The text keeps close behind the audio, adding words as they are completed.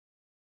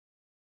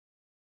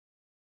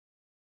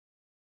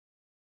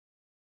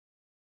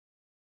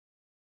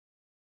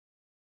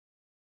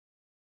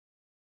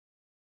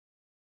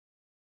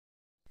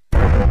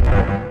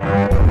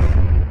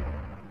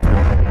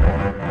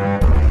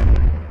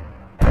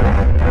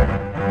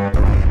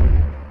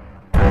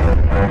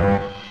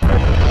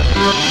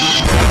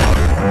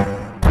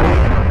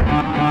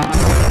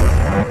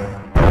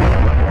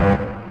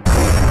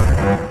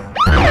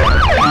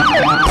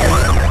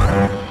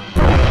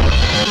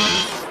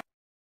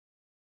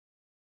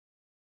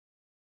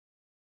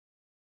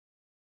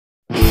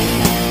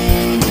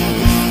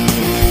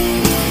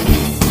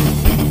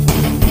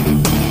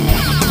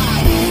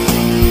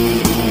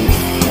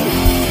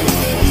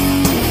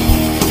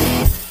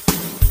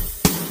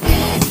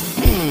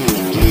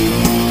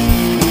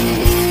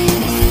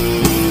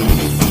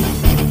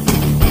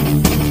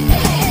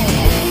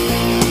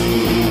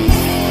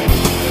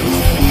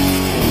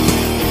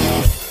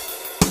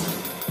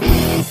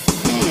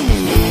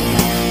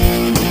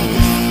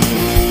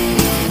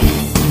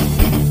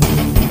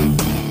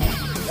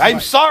I'm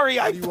sorry,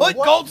 I put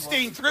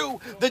Goldstein through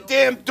the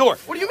damn door.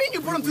 What do you mean you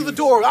put him through the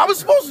door? I was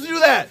supposed to do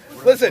that.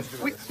 Listen,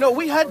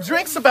 we had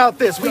drinks about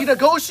this. We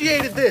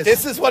negotiated this.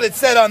 This is what it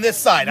said on this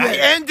side. I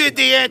ended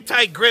the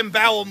anti-Grim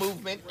Bowel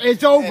movement.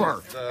 It's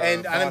over.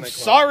 And I'm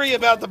sorry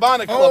about the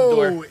Bonnet Club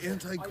door. Oh,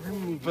 anti-Grim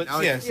movement.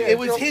 But yes, it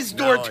was his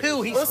door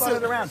too. He spun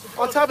it around.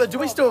 On top of that, do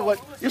we still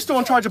you're still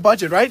in charge of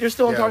budget, right? You're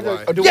still in charge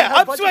of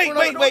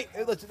wait.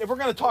 Listen, if we're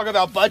gonna talk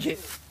about budget,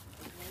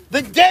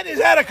 the debt is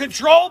out of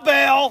control,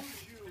 Bale.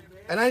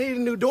 And I need a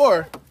new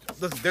door.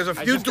 Listen, there's a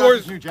few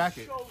doors. New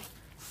jacket.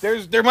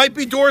 There might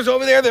be doors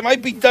over there. There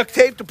might be duct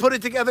tape to put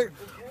it together.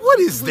 What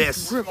is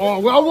this? Oh,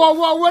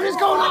 whoa, what is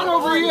going on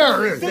over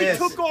here? They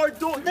took our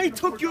door. They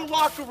took your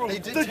locker room.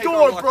 The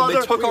door,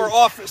 brother. They took our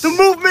office. The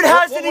movement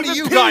hasn't What are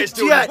even you guys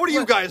doing? yet. What are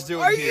you guys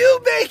doing Are here?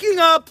 you making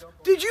up?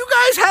 Did you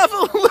guys have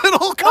a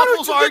little Why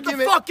couples don't you argument?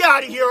 get the fuck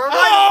out of here, all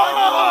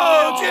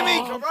right? Oh,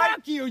 Jimmy!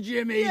 Fuck you,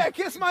 Jimmy. Yeah,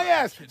 kiss my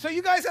ass. So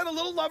you guys had a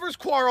little lovers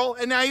quarrel,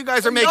 and now you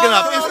guys are making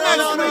up. Isn't that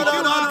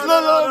No.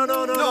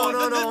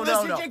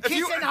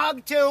 Kiss and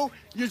hug too,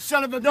 you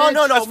son of a No,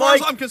 bitch. As far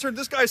as Mike. I'm concerned,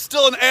 this guy's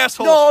still an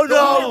asshole. No. The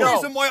only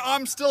reason why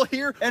I'm still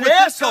here An with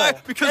this asshole.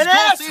 guy because An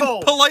Goldstein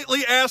asshole.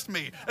 politely asked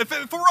me. If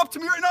it were up to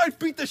me right now, I'd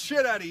beat the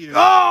shit out of you.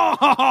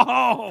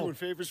 Oh! Doing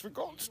favors for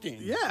Goldstein.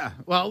 Yeah.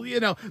 Well,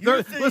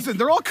 listen,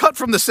 they're all cut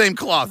from the same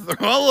cloth.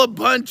 They're all a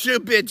bunch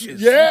of bitches.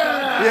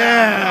 Yeah.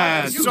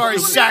 Yeah. Sorry,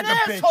 sack of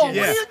bitches. What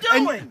are you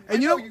doing?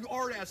 And you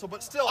are an asshole,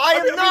 but still. I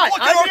am mean, not.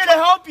 look at I'm our here to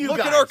help you Look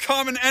guys. at our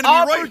common enemy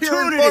right here in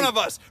Opportunity. front of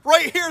us.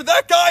 Right here,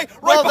 that guy right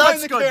Well, behind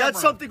that's the good. camera. That's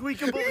something we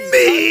can believe.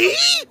 Me?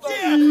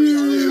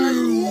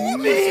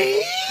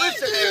 Me?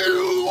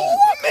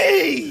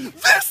 Me?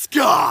 This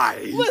guy.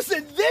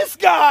 Listen, this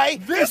guy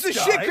is the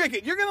guy? shit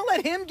cricket. You're gonna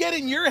let him get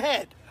in your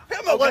head.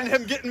 I'm not letting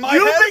him get in my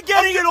You've head. been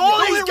getting in all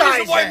The these only guys'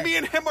 reason why head. me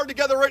and him are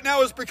together right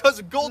now is because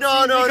of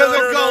Goldstein. No. Because of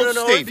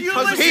Goldstein. If you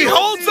Because listen he to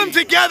holds them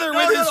Goldstein- together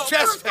with his First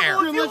chest of all, hair.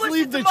 if you Let's listen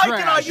leave to the Mike and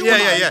I, trash. you Yeah, would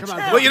yeah, have yeah. been Come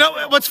on. champ. Well, you know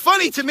what's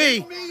funny to me?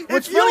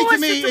 What's If you funny to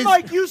listened me to is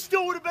Mike, you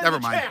still would have been never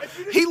the mind. champ.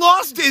 He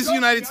lost his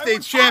United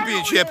States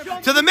Championship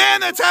to the man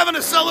that's having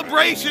a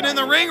celebration in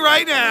the ring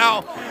right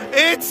now.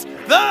 It's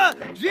the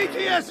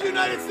GTS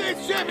United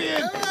States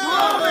Champion,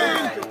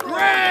 Roman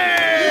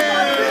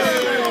Reigns.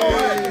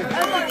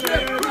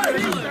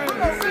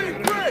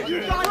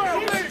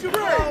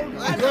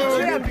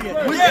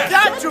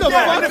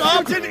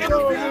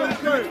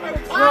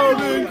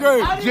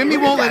 Jimmy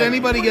won't let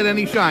anybody get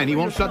any shine. He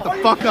won't shut the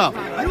fuck up.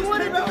 Shut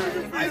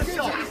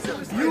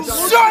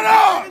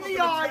up!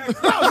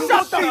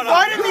 Shut the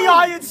right in the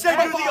eye and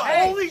said you're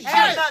the only gym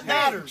that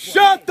matters.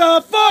 Shut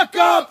the fuck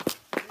up!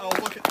 Oh,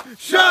 look at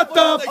Shut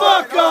the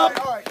fuck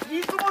up!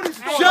 He's the one who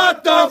started.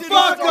 Shut the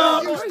fuck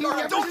up!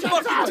 Don't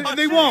fucking touch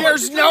They won't.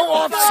 There's no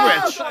off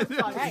switch.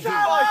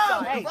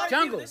 Hey,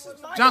 Jungle,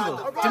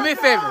 do me a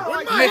favor.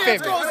 Do me a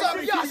favor.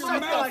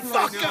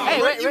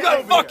 Hey, wait, You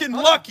got fucking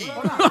lucky.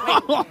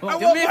 I want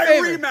me a my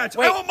favor. rematch.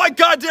 Wait. I want my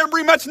goddamn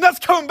rematch, and that's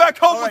coming back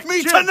home with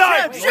me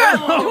tonight.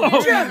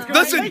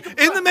 Listen,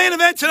 in the main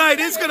event tonight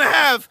is going to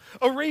have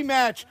a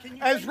rematch.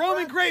 As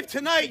Roman Grave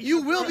tonight,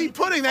 you will be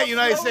putting that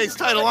United States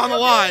title on the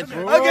line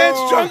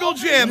against Jungle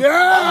Jim.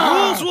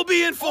 Yeah. Rules will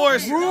be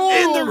enforced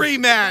in the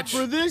rematch.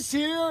 For this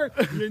here,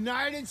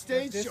 United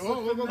States. Get away.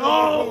 It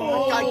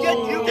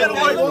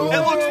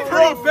looks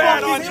pretty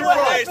bad on your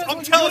face.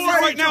 I'm telling you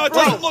right now, it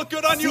doesn't look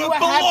good on you. It what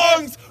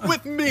belongs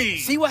with me.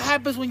 See what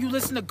happens when you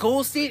listen to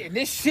Goldstein and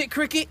this shit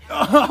cricket?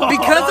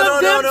 Because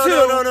of them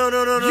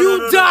two,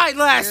 you died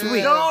last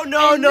week. No.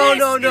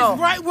 This is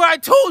right where I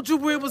told you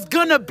where it was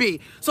gonna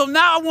be. So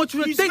now I want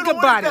you to He's think gonna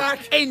about win it. back.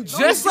 And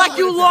just like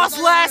you lost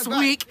last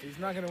week,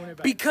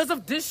 because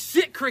of this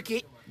shit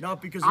cricket,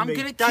 Not because of I'm me.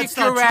 gonna That's kick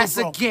not your true, ass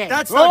bro. again.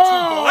 That's not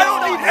true, bro. I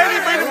don't need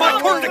anybody in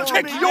my corner to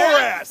kick your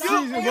ass.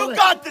 You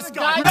got this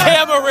guy.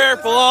 Camera where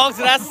it belongs,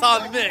 and that's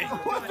on me.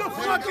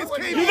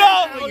 You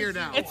know,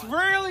 It's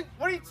really,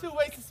 what are you two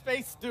wasting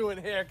space doing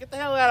here? Get the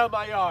hell out of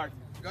my yard.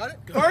 Got it?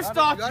 First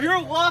off,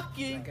 you're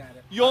lucky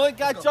you only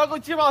got Jungle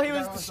Jim while he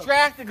was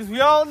distracted, because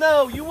we all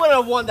know you would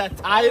have won that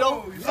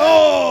title.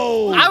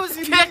 oh, I was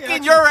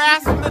kicking your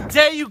ass from the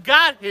day you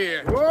got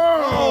here.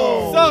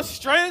 So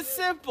straight and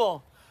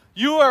simple.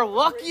 You are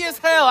lucky as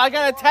hell I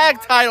got a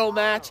tag title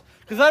match,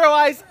 because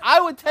otherwise I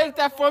would take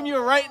that from you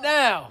right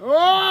now.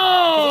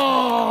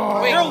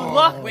 Oh! You're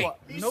lucky. Wait,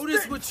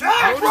 notice what you, said.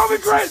 How's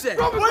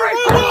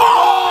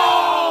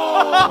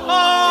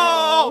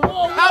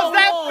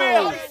that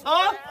feel,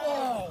 huh?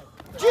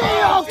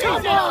 Gio,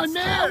 come on,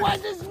 man.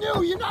 What's this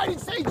new United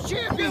States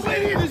champion? This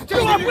idiot is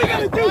taking it. We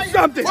gotta do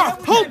something.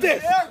 Hold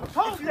this.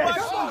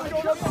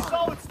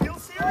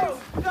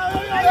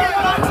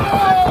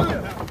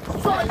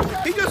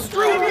 He just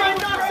threw me.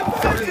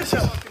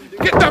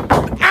 Get them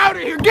out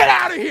of here. Get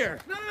out of here.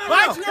 No,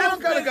 they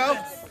don't gotta go.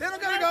 They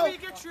don't gotta go.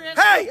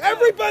 Hey,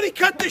 everybody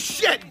cut the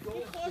shit.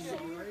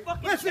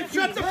 Listen,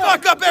 shut the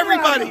fuck up,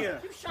 everybody.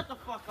 Shut the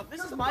fuck up.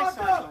 This is my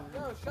side.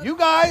 You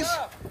guys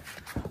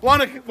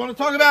want to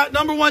talk about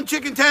 #1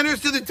 chicken tenders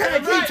to the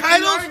tag team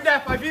titles? learned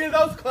that by beating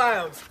those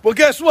clowns. Well,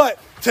 guess what?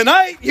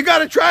 Tonight, you got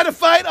to try to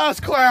fight us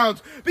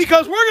clowns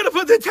because we're going to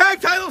put the tag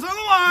titles on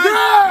the line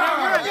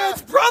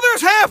against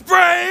Brothers Half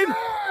Brain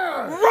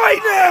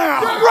right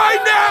now.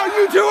 Right now,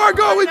 you two are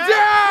going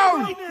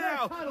down. Right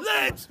now.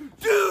 Let's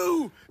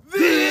do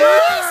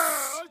this.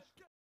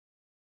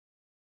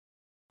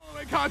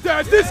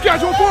 Contest is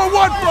scheduled for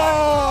one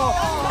fall.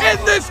 In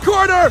this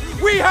corner,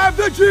 we have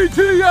the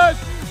GTS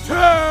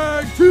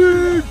Tag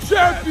Team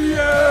Champions.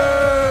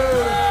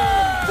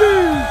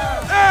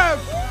 DF.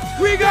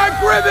 We got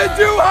Grim and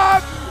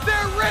Duhop.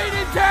 They're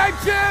reigning tag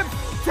champs,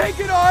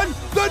 taking on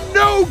the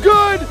no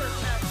good,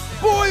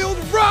 spoiled,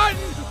 rotten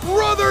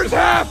Brothers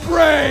Half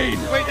Brain.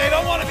 Wait, they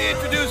don't want to be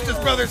introduced as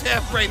Brothers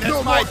Half Brain.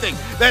 That's my thing.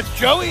 That's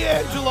Joey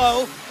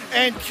Angelo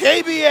and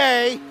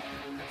KBA.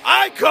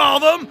 I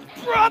call them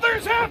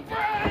Brothers Half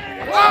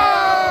Brain.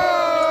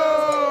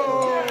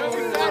 Whoa!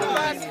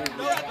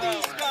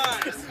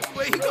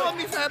 Wait, he called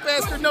me Fat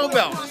Bastard No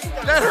Belt.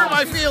 That hurt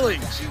my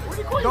feelings.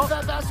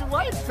 Fat bastard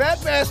what?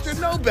 Fat Bastard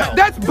No Belt.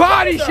 That's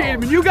body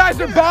shaming. You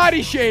guys are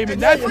body shaming.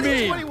 That's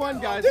me. 21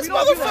 guys. This We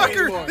don't do that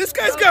motherfucker, anymore. this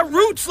guy's got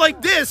roots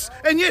like this,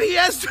 and yet he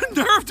has the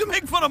nerve to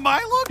make fun of my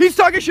look? He's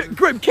talking shit.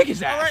 Grim, kick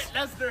his ass. All right,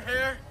 that's their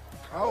hair.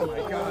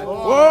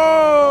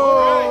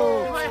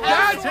 Whoa!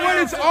 That's what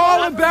it's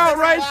all about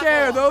right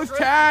there. Those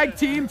tag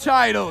team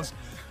titles.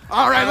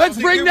 All right, let's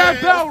bring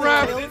that belt,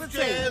 ref.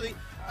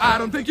 I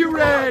don't think you're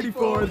ready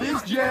for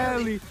this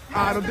jelly.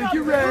 I don't think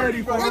you're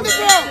ready for this.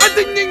 A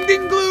ding ding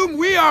ding gloom.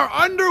 We are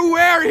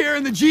underwear here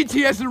in the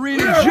GTS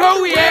arena.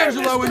 Joey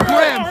Angelo and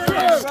Grim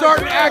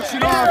starting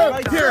action off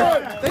here.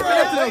 They've been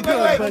up to no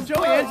good, but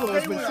Joey Angelo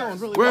has been showing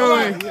really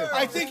Wait.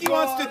 I think he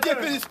wants to dip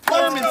in his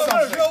palm in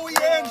something. Joey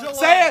Angelo.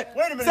 Say it.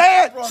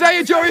 Say it. Say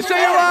it, Joey.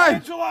 Say your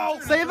line.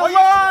 Say the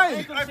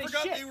line. I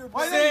forgot they were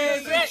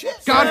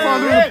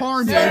Godfather of the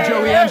Parn here,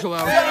 Joey Angelo.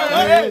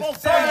 I'll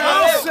say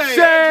it.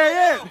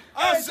 Say it.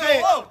 I'll say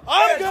it.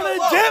 I'm gonna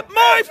dip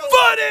my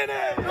foot in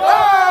it.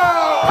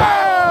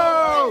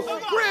 Oh!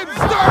 Grim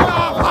start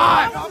off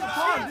hot.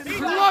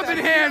 Clubbing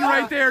hand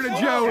right there to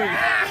Joey. Look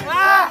at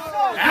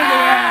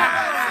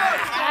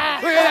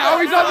that. Oh,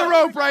 he's on the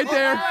rope right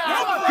there.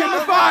 Give him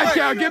the 5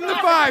 count. Give him the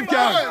 5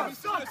 count.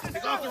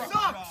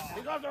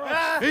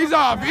 He's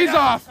off. He's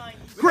off.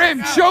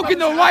 Grim choking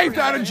the life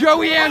out of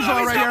Joey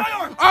Angelo right here.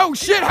 Oh,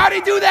 shit. How'd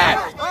he do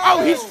that?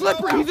 Oh, he's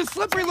slippery. He's a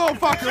slippery little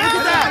fucker. Look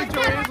at that.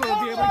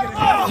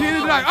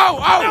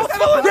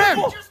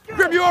 Oh,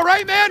 Grim, you all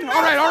right, man?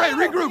 All right.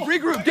 Regroup.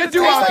 Get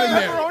Duhop in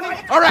there.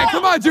 All right,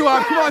 come on,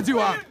 Duhop.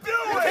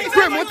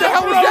 Grim, what the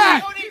hell was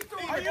that?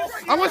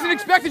 I wasn't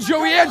expecting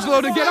Joey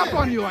Angelo to get up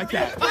on you like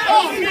that.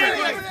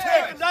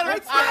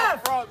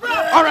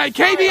 All right,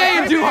 KBA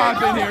and Duhop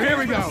in here. Here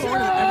we go.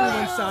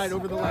 everyone's side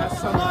over the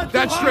last summer.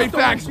 That's straight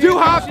facts.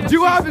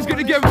 Duhop is going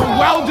to give him a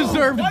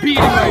well-deserved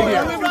beating right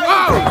here.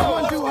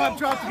 Oh! Duhop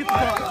dropped to get the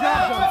job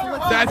done. So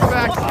let's That's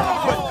facts.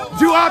 But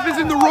Duhop is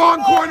in the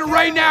wrong corner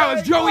right now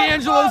as Joey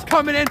Angelo's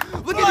coming in.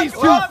 Look at these two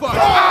fucks.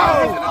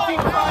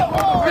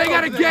 Oh! They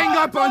got to gang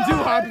up on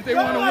Duhop if they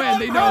want to win.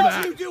 They know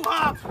that.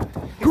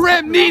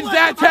 Grim needs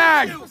that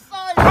tag.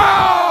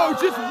 Oh,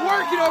 just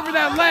working over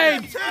that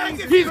leg.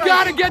 He's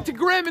got to get to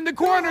Grim in the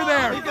corner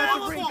there.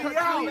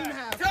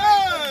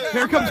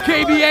 Here comes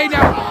KBA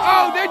now.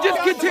 Oh, they just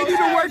continue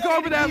to work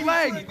over that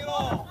leg.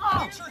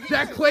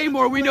 That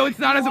Claymore, we know it's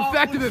not as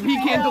effective if he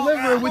can't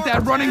deliver with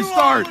that running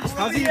start.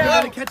 How's he even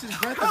going to catch his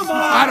breath?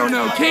 I don't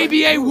know.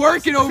 KBA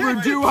working over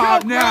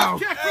Duhop now.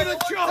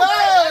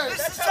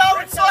 This is how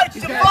it's like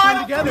to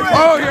find together.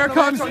 Oh, here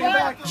comes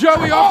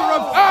Joey off the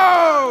rope.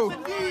 Oh!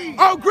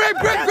 Oh, Grim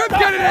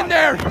get it in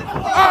there.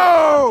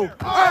 Oh!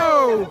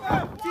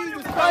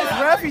 Jesus Christ,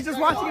 ref, he's just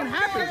watching it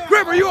happen.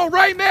 Grim, are you all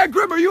right, man?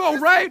 Grim, are you all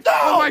right?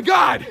 Oh, my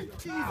God.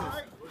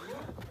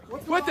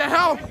 What the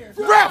hell?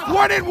 Ref,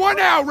 1 in, 1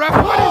 out, ref.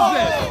 What is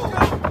this?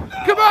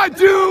 Come on,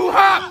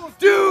 Duhop.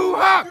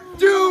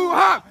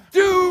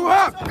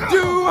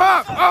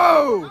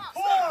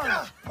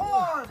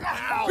 Oh!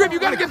 Grim, you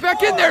got to get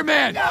back in there,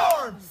 man. No,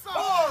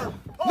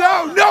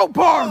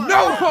 Parm.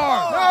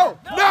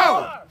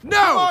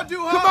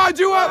 Come on,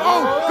 Duhop.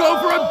 Oh, go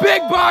for a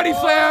big body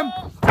slam.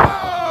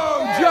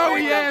 Oh,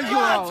 Joey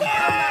Angelo.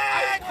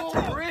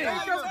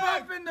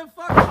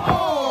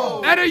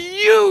 And a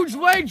huge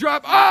leg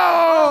drop.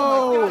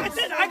 Oh!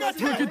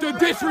 Look at the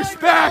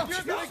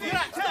disrespect.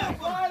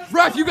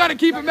 Ref, you got to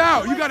keep him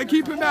out. You got to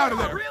keep him out of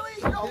there.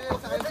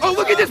 Oh,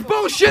 look at this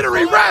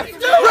bullshittery, ref.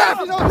 Ref,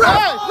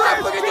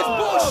 look at this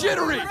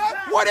bullshittery.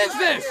 What is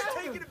this?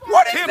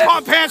 What is this?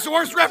 Tampon Pants, the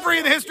worst referee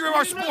in the history of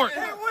our sport.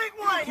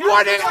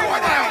 What is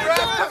what now, ref?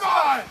 Come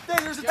on.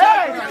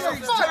 Yeah!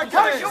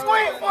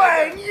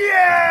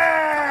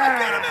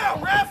 Get him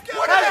out, ref.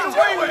 What are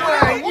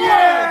you doing?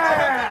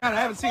 Yeah! I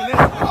haven't seen this.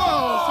 Oh!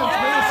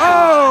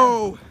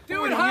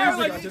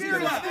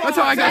 That's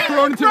how I got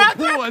thrown into the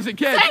pool as a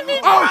kid.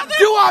 Oh,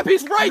 Duop,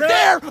 he's right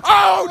there.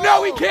 Oh,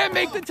 no, he can't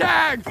make the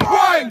tag.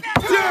 1,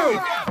 2.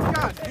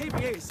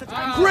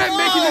 Grim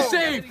making the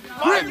save.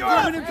 Grim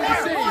coming in for the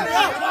save.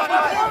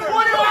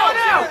 What do you want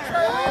now?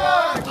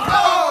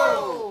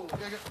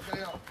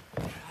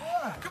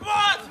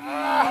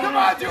 Come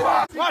on,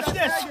 Duop. Watch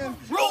this.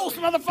 Rules,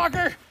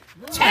 motherfucker.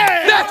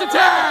 Tag. That's a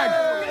tag.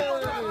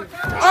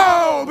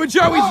 Oh, but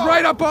Joey's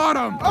right up on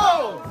him.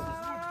 Oh.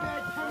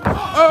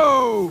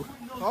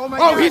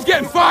 Oh, he's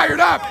getting fired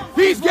up.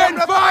 He's getting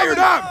fired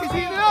up. He's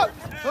heating up.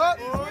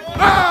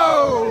 Oh.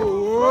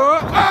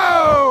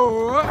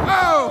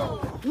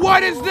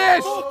 What is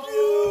this?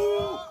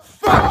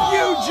 Fuck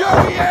you,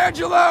 Joey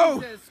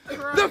Angelo.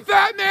 The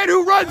fat man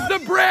who runs the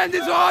brand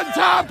is on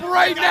top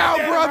right now,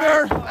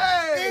 brother.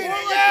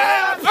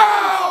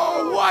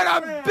 Oh, what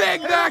a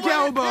big back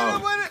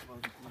elbow.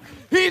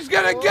 He's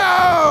gonna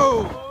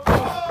go.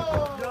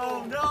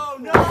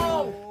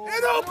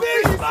 It'll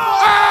be small.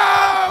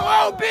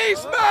 Oh,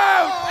 beast mode!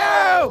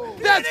 Oh,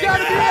 that's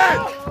gotta be it!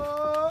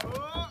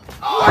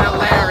 What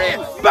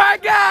hilarious! By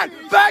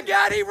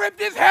God, he ripped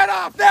his head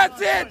off! That's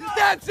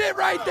it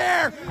right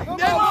there! And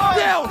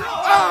still,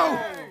 oh!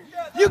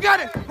 You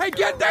gotta, hey,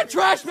 get that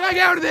trash bag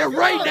out of there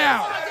right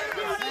now!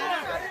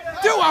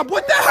 Duop,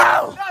 what the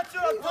hell?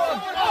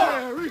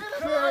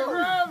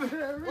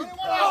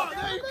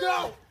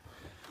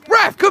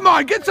 Ref, come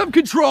on, get some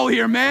control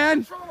here,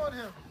 man!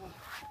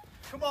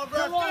 Come on,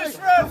 ref. This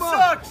ref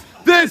sucks.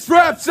 This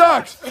ref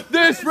sucks!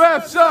 This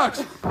ref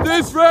sucks!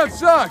 This ref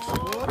sucks!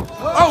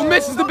 Oh,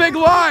 misses the big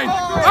line!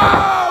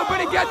 Oh, but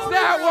he gets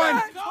that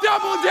one!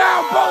 Double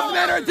down! Both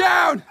men are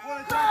down!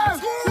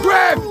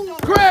 Grim!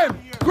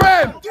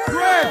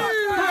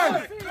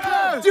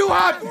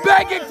 Duop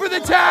begging for the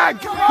tag!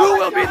 Who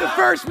will be the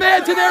first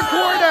man to their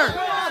corner?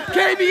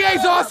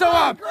 KBA's also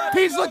up!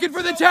 He's looking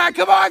for the tag!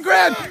 Come on,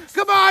 Grim!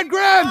 Come on,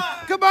 Grim!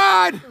 Come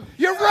on!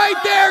 You're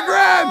right there,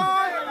 Grim!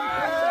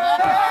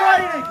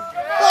 Fighting!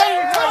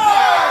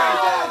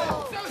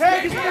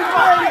 Take it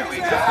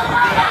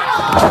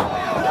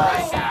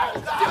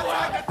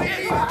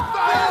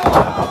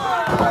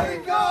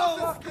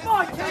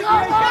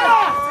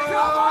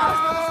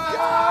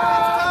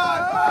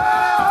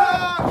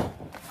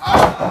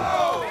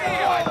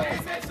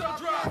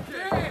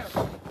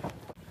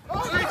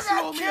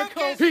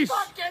He's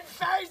fucking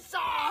face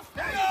off!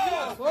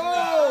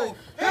 Whoa!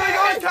 Here we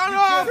go, count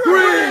off! 3,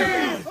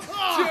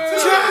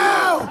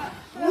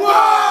 2,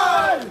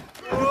 1!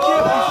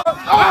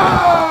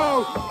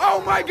 Oh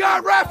my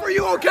God, ref, are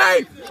you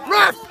okay?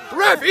 Ref,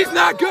 he's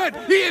not good.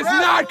 He is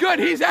not good.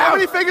 He's out. How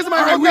many fingers am I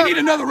All right, we holding? need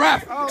another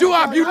ref.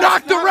 Duop, you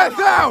knocked the ref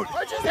out.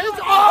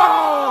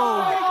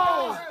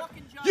 Oh!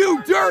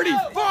 You dirty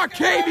fuck,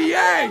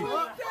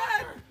 KBA.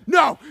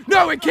 No,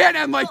 it can't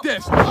end like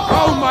this.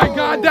 Oh my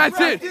God, that's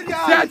it.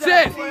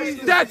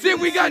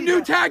 We got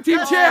new tag team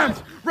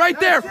champs right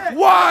there.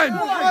 1,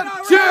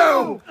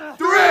 2, 3,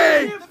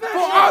 4.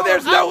 Oh,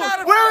 there's no.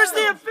 Where is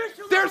the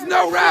official? There's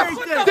no ref.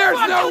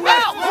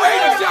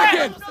 Wait a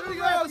second.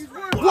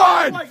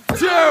 1,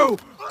 2.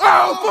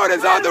 Oh, foot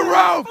is on the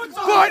rope.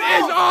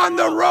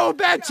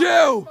 At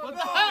you.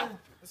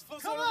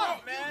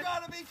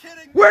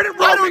 Where did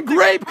Roman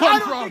Grape come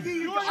from?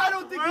 I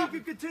don't think he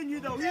can continue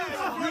though. That's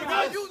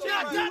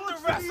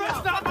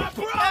not my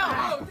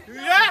problem.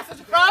 Yes,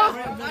 it's a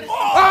problem.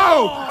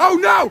 Oh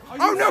no,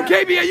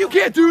 KBA, you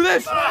can't do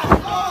this.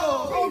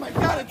 Oh my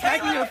God,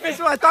 attacking an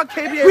official. I thought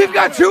KBA. We've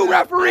got 2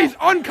 referees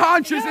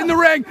unconscious in the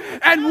ring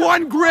and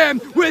 1 Grim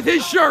with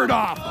his shirt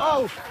off.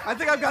 Oh, I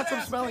think I've got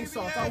some smelling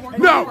salts.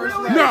 No.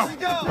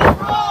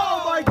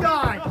 Oh my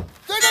God.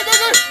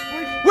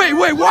 Wait,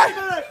 what?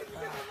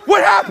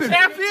 What happened?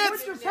 Champions?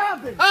 What just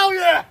happened? Oh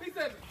yeah.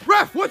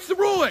 Ref, what's the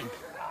ruling?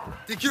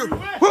 DQ.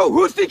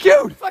 Who's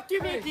DQ'd? Fuck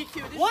you, man, DQ.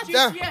 This What? is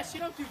GTS, you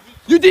don't do DQ.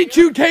 You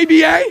DQ'd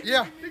KBA?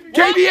 Yeah.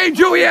 KBA and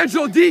Joey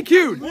Angelo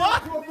DQ'd.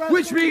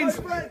 Which means,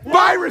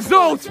 by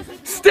results,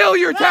 still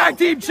your tag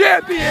team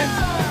champions,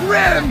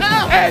 Grim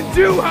and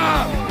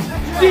Duop.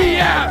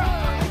 DF.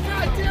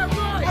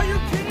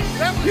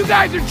 You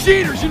guys are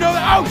cheaters, you know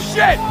that?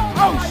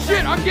 Oh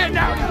shit, I'm getting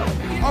out.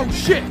 Oh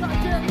shit.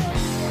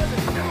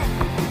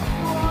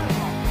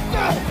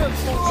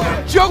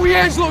 Joey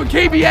Angelo and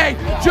KBA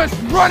just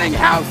running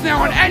house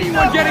now on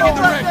anyone getting in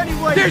the ring.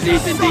 There's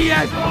Ethan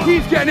Diaz,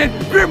 he's getting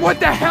in. Grim, what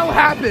the hell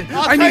happened?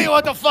 I'll tell you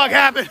what the fuck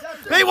happened.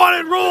 They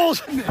wanted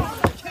rules.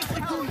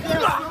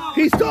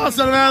 He's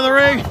tossing him out of the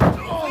ring.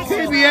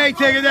 KBA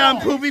taking down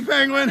Poopy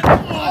Penguin.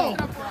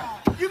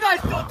 You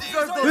guys don't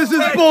deserve this. This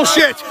is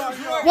bullshit.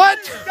 What?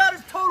 That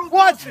is total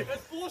What? bullshit.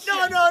 No.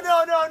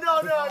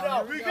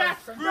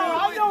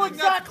 I know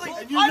exactly.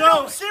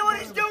 See what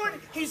he's doing?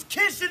 He's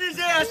kissing his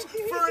ass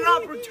for an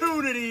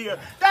opportunity here.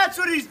 That's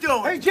what he's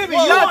doing. Hey, Jimmy,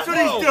 that's what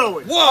he's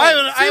doing.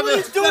 Whoa. See what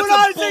he's doing,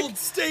 That's a Isaac? bold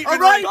statement All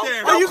right? right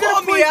there. Are you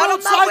going to play I'm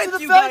both not sides with of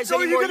the you fence, guys or are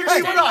you anymore. going to You're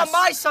be with standing us? on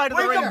my side of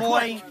the Wake ring, up,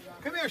 boy.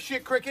 Come here,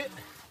 shit cricket.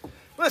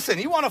 Listen,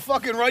 you want to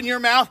fucking run your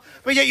mouth,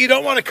 but yet you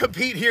don't want to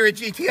compete here at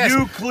GTS.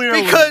 You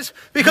clearly. Because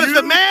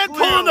the man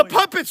pulling the clearly.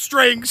 puppet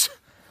strings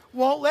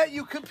won't let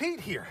you compete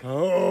here.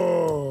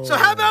 Oh. So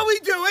how about we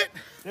do it?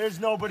 There's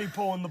nobody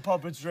pulling the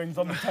puppet strings.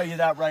 Let me tell you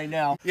that right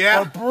now.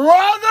 Yeah. But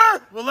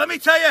brother, Well, let me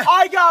tell you.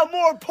 I got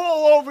more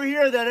pull over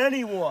here than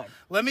anyone.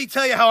 Let me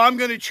tell you how I'm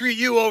going to treat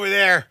you over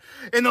there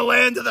in the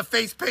land of the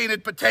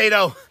face-painted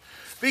potato.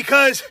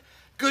 Because,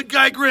 good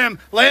guy Grim,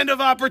 land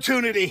of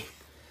opportunity.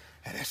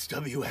 At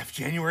SWF,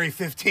 January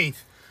 15th.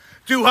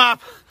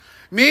 Doo-Hop,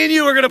 me and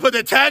you are going to put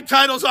the tag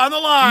titles on the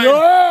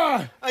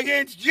line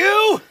against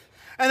you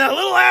and that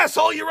little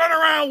asshole you run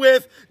around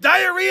with,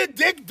 Diarrhea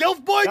Dick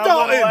Dilf Boy That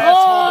Dalton. little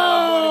asshole that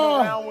I'm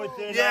running around with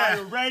there, Yeah. Are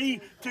you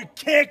ready to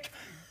kick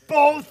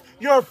both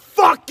your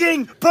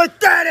fucking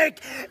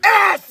pathetic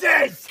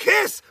asses?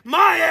 Kiss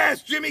my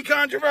ass, Jimmy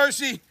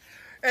Controversy.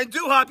 And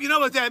Doo-Hop, you know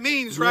what that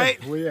means, right?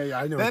 Yeah,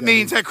 I know. That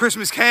means at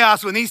Christmas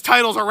Chaos, when these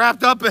titles are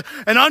wrapped up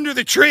and under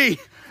the tree,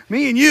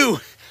 me and you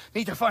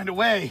need to find a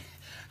way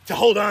to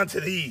hold on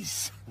to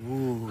these.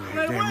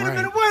 Wait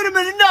a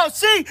minute. No,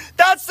 see,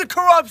 that's the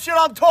corruption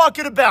I'm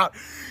talking about.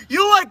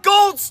 You let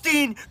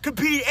Goldstein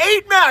compete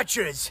 8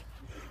 matches.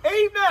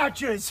 8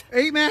 matches.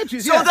 8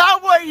 matches, So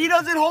that way he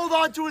doesn't hold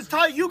on to his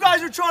title. You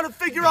guys are trying to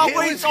figure out It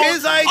ways was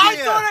his idea. I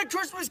thought at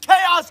Christmas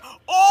Chaos,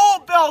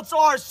 all belts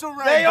are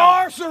surrendered. They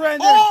are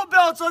surrendered. All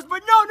belts are,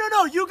 but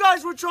no. You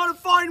guys were trying to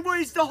find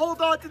ways to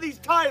hold on to these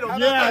titles.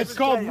 Yeah, it's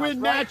called Win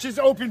Matches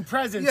Open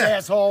Presents, Yeah.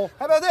 asshole.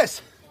 How about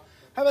this?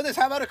 How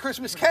about a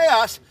Christmas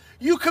Chaos?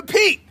 You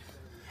compete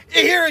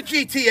here at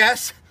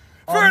GTS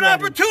for I'm an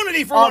ready.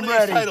 opportunity for I'm one of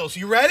ready. these titles.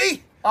 You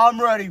ready?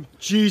 I'm ready.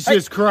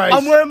 Jesus Christ.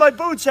 I'm wearing my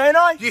boots, ain't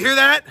I? You hear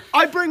that?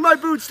 I bring my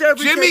boots to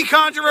every Jimmy game.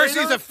 Controversy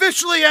Ain't is I?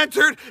 officially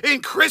entered in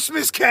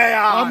Christmas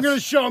Chaos. I'm going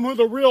to show him who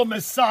the real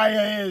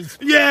Messiah is.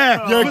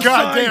 Yeah, You're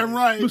Messiah. goddamn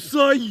right.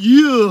 Messiah,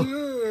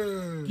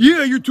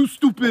 yeah, you're too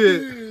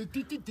stupid.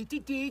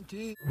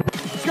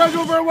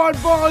 Scheduled for one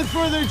fall is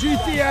for the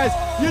GTS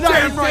United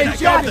Damn right,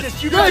 States I got Champion.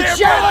 this. You The damn right, I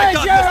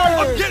got this. I'm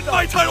Challenger! getting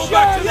my title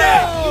back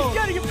today. He's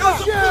getting it back.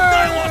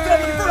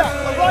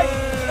 All right,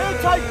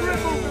 anti-grip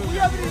movement. We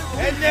haven't even.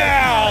 And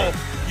now,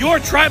 your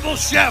tribal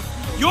chef,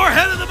 your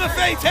head of the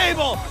buffet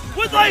table,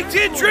 would like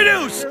to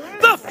introduce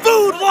the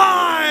food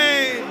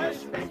line.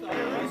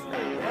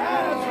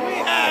 We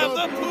have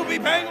the Poopy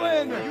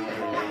Penguin. We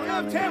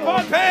have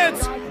Tampon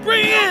Pants.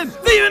 Bring in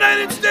the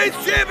United States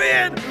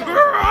Champion,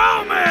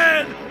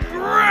 Roman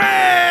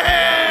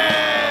Reigns.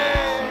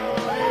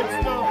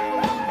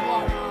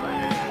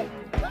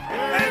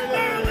 And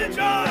Marilyn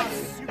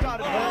Jones.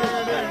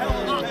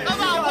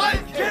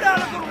 Get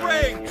out of the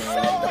ring.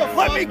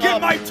 Let me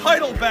get my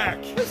title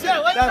back. That's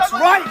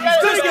right. He's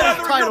gonna get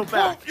his title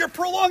back. You're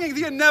prolonging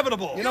the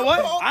inevitable. You know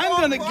what?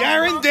 I'm gonna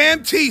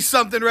guarantee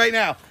something right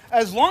now.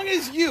 As long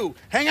as you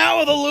hang out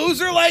with a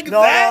loser like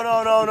that,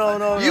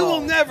 No. you will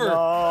never,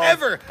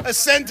 ever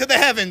ascend to the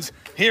heavens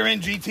here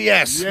in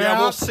GTS. Yeah,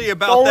 we'll see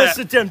about Don't that.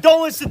 listen to him.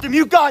 Don't listen to him.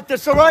 You got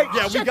this, all right?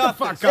 Yeah, we got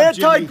fuck up,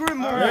 Jimmy. Anti-grip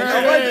movement. All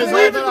right? it is.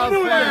 Believe in the Hold on,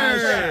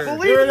 movement. fair.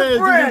 Believe Here in it the is.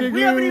 brand. We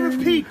haven't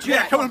even peaked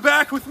yet. Coming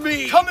back with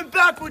me. Coming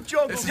back with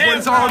Jungle. This is what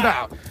it's all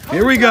about.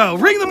 Here we go.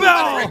 Ring the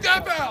bell. Ring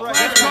that bell. All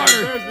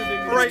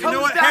right, you know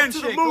what? back to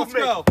the Handshake. Let's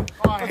go.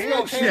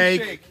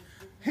 Handshake.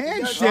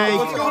 Handshake.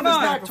 What's going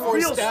on?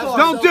 Real stars.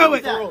 Don't do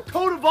it.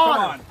 Code of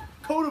honor.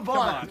 Code of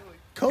honor.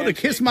 Code to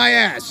kiss my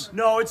ass.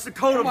 No, it's the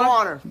code of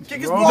honor.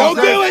 Kick his Don't balls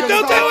do it.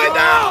 Don't do it.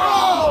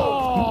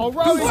 No. Oh,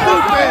 Roman,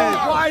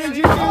 why did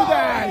you do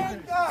that?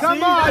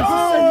 Come on,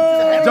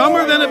 boom.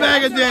 Dumber than a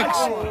bag of dicks.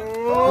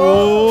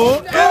 Oh,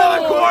 into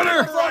the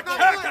corner.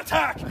 Attack,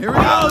 attack. Here we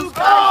go.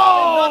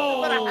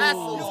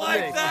 Oh. You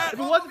like that? If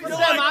it wasn't for You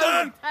them, like I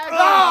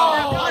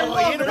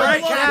would that?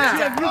 be tagged.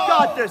 Jim, you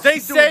got this. They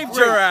saved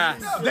your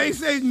ass. They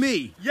saved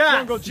me. Yeah.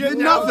 Jungle Jim Did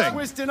now nothing.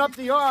 twisting up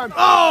the arm.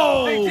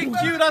 Oh. They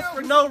DQ'd us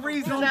for no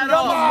reason at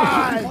all. Oh.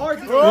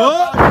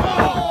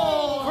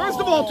 First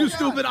of all, too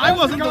stupid. I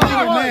wasn't the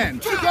leading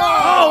man.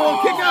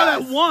 Oh, we'll kick out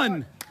at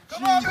 1.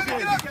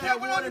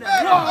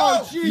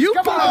 Oh, jeez, You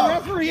come put on. a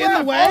referee in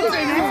the way,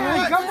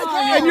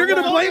 and you're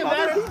gonna blame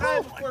other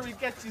people. Before we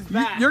get you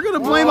back. You're gonna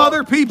blame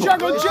other people.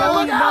 Jungle Jim,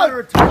 look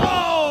out.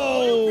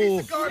 Oh,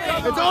 it's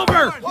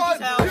over.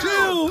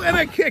 2 and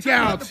a kick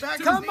out.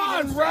 Come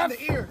on, ref. What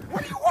do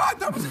you want?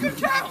 That was a good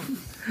count.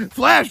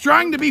 Flash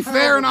trying to be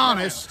fair and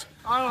honest.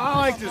 I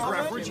like this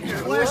ref. Where'd you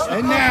get it?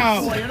 And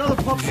now,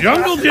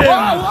 Jungle Jim.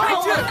 1,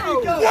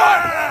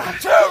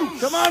 2.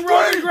 Come on,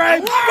 Roman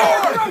Reigns.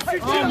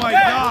 Oh my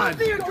God.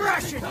 The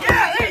aggression.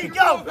 Yeah, there you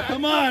go.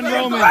 Come on,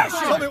 Roman.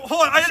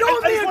 Hold on. Show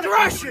him the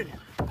aggression.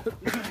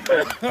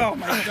 Oh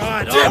my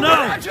God! Oh Jim, no! what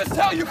did I just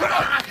tell you? Come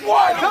on.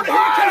 1, 2,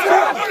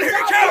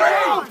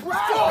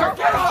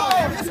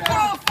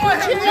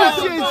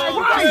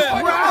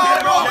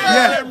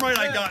 Yeah, Right,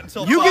 I got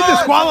until you can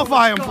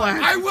disqualify him,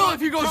 Flash. I will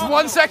if he goes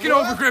 1 second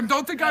over, Grim.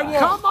 Don't think I won't.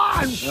 Come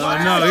on.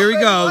 Oh no! Here he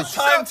goes.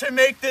 time to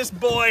make this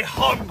boy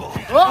humble.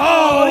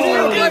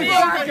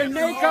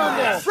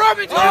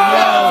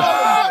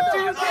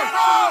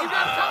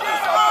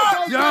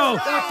 Yo,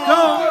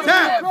 don't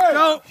tap.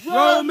 Go,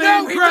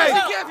 Roman Grape.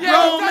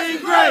 Roman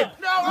Grape.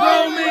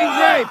 Roman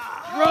Grape.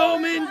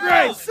 Roman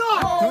Grape.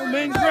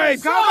 Roman Grape.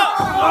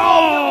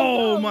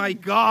 Oh my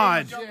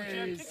God!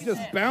 He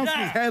just bounced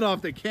his head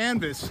off the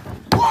canvas.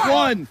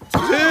 1, 2,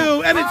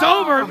 and it's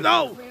over.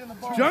 No,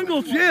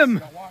 Jungle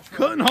Jim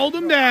couldn't hold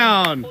him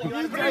down.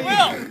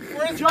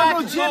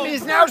 Jungle Jim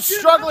is now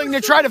struggling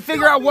to try to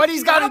figure out what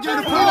he's got to do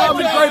to put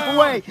Roman Grape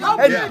away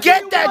and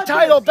get that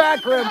title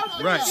back, Grim.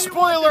 Right.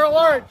 Spoiler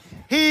alert.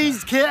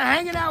 He's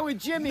hanging out with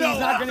Jimmy. He's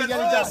not going to get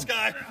it done. This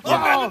guy.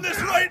 I'm ending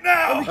this right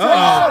now.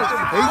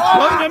 He's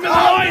putting him in the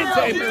lion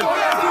tamer.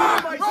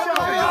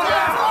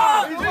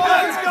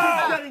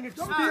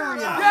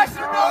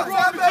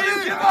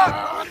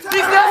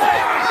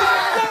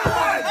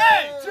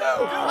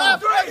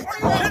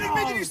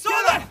 You saw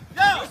that?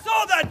 You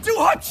saw that? Do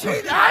hot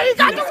shit. He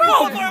got the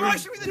rope.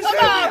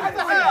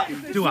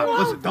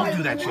 Listen, don't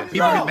do that shit.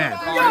 People get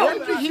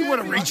mad. He would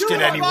have reached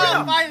it anyway.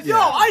 Yo,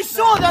 I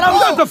saw that. I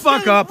was Shut the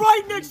fuck up.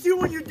 right next to you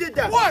when you did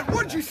that. What?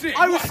 What did you see?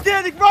 I was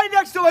standing right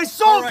next to him. I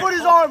saw him put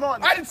his arm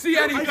on. I didn't see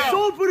anything. I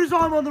saw him put his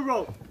arm on the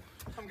rope.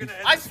 I'm gonna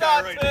end this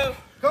guy right now.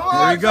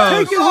 Here he goes.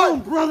 Take it home,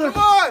 brother.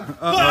 Come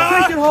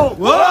on. Take it home.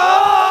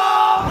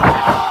 Whoa!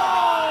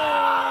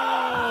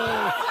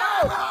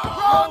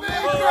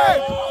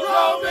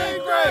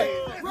 Roman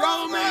Grape!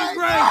 Roman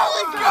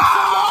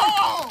Grape!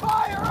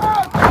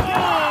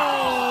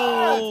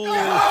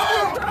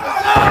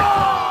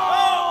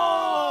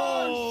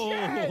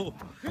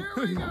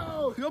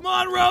 Come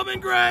on, Roman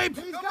Grape!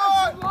 He's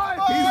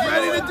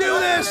ready to do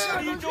this!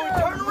 All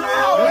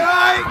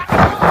right!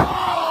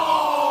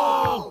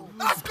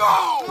 Let's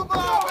go!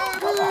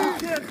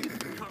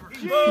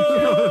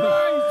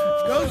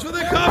 Goes for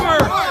the cover!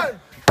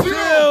 2,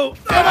 and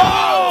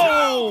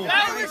oh!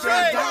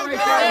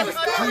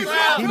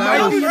 He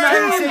might be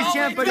United States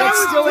champ, but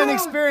it's still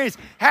inexperienced.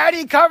 Had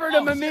he covered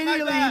him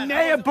immediately, he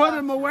may have put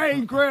him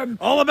away, Grim.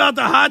 All about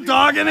the hot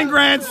dogging and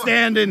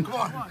grandstanding.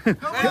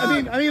 I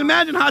mean,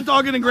 imagine hot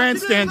dogging and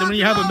grandstanding when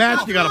you have a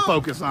match you got to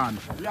focus on.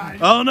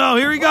 Oh no,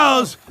 here he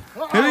goes.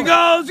 Here he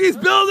goes. He's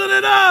building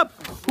it up.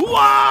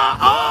 Wow!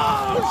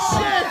 Oh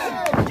shit!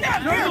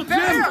 Jungle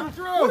Jim.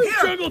 What is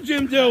Jungle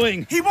Jim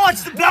doing? He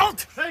wants the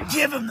belt.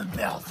 Give him the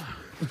belt.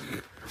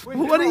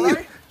 What are you,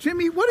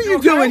 Jimmy? What are you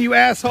doing, you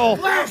asshole?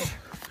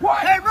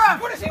 Hey,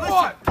 Rob. What does he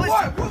want?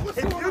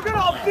 If you're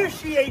gonna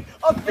officiate.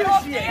 Oh,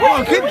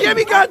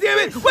 Kimmy,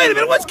 goddammit! Wait a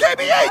minute, what's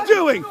KBA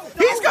doing?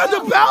 He's got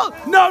the belt.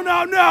 No!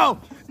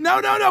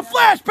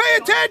 Flash, pay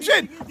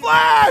attention!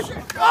 Flash!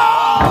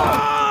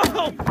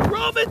 Oh!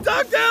 Roman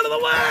ducked out of the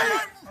way!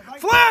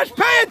 Flash,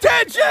 pay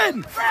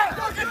attention!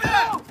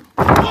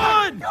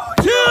 1,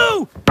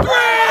 2, 3!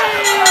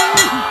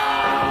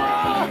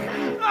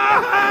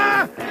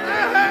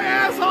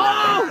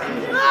 Asshole!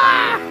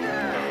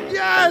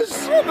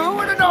 Yes! Who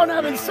would have known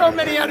having so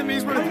many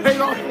enemies would have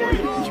paid off for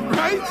you?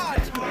 Right?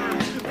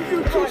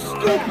 You're too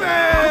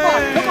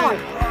stupid! Come on.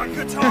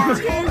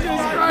 Jesus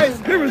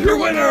Christ. Here's your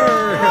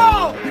winner!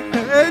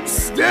 And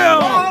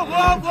still,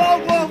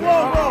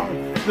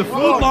 Whoa. the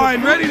food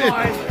line ready to...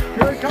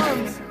 Here it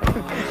comes.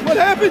 What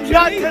happened, Not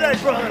Johnny? today,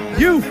 brother.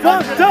 You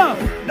fucked up!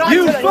 Not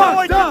You today.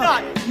 fucked No, I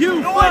up! did not.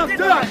 You No, I fucked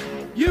did up! not.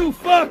 You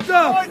fucked No,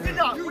 I up! did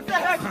not. What the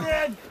heck,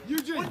 man?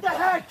 What the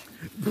heck?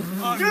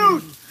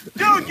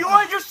 Dude, you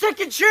had your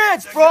second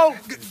chance, bro.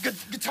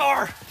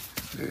 Guitar.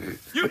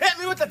 You hit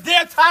me with the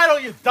damn title,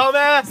 you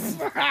dumbass!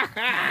 What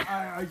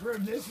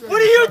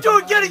are you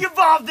doing getting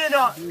involved in?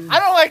 I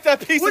don't like that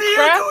piece What of are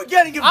crap. you doing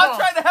getting I'm involved?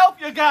 trying to help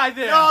your guy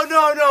there.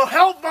 No.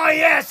 Help my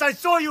ass. I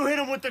saw you hit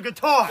him with the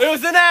guitar. It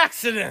was an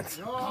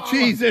accident.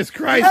 Jesus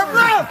Christ!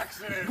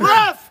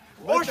 Ref!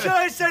 Or should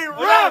I say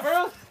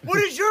ref? What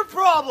is your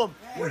problem?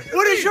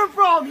 What is your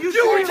problem? You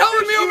were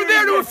telling me over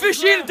there to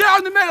officiate it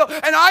down the middle,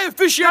 and I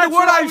officiated That's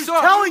what I was saw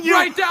telling you.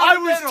 right down I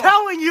the was middle.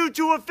 telling you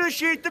to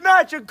officiate the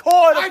match and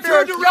call it a I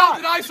fair turned around shot.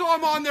 and I saw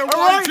him on there. All 1,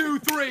 right. 2,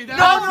 3. No.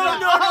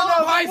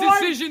 My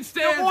decision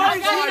stands. Why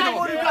It's is he the final.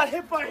 one who got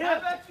hit by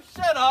him?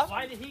 Shut up.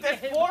 There's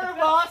 4 of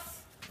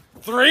us.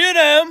 3 of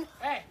them.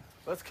 Hey.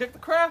 Let's kick the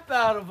crap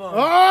out of them.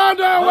 Oh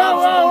no!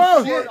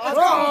 Whoa! I'm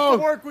supposed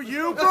to work with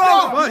you, bro.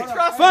 Fight!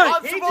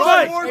 Fight!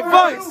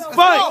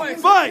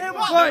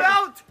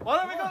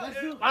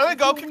 Why don't we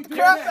go kick the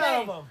crap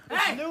out of them?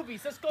 Hey,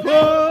 newbies, let's go.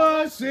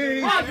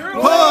 Pussies!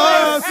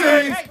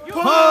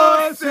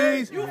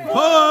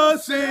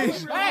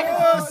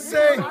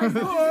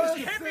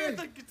 Hit me with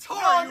the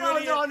guitar, you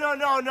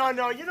idiot.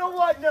 No. You know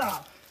what?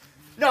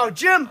 No,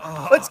 Jim,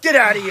 let's get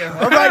out of here,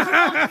 all right?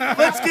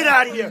 Let's get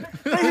out of here.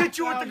 They hit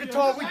you with the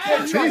guitar. We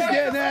can't He's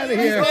getting out of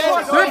here.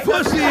 They're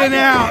pussying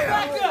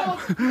out.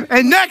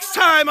 And next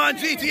time on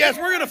GTS,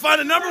 we're going to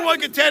find a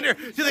 #1 contender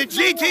to the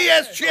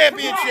GTS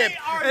Championship.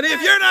 And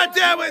if you're not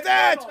down with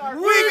that,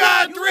 we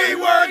got 3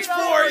 words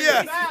for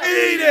you.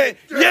 Eat it.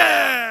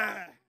 Yeah.